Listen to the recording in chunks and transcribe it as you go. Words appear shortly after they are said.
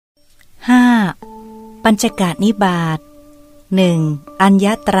ปัญจกนิบาต 1. อัญญ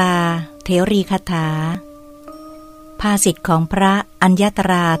ตราเถรีคถาภาษิตของพระอัญญต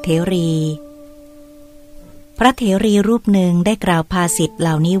ราเถรี พระเถรีรูปหนึ่งได้กล่าวภาษิตเห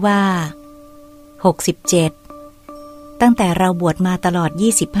ล่านี้ว่า67ตั้งแต่เราบวชมาตลอด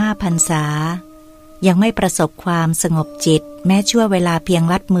25 พรรษายังไม่ประสบความสงบจิตแม้ชั่วเวลาเพียง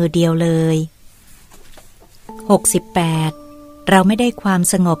ลัดมือเดียวเลย68เราไม่ได้ความ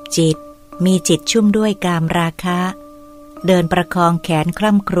สงบจิตมีจิตชุ่มด้วยกามราคะเดินประคองแขนค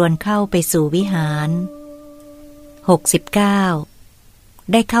ร่ำครวญเข้าไปสู่วิหาร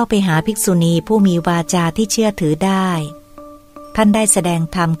69ได้เข้าไปหาภิกษุณีผู้มีวาจาที่เชื่อถือได้ท่านได้แสดง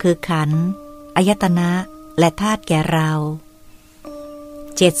ธรรมคือขันธ์อายตนะและธาตุแก่เรา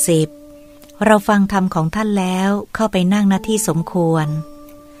70เราฟังธรรมของท่านแล้วเข้าไปนั่งณที่สมควร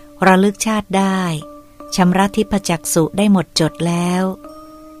ระลึกชาติได้ชำระทิพจักษุได้หมดจดแล้ว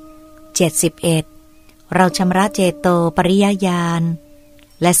71เราชำระเจโตปริยญาณ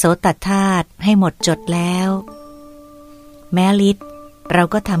และโสตธาตุให้หมดจดแล้วแม้ฤทธิ์เรา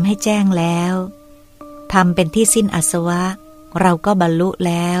ก็ทำให้แจ้งแล้วทำเป็นที่สิ้นอาสวะเราก็บรรลุแ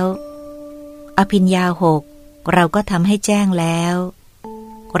ล้วอภิญญา6เราก็ทำให้แจ้งแล้ว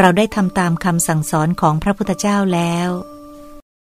เราได้ทำตามคำสั่งสอนของพระพุทธเจ้าแล้ว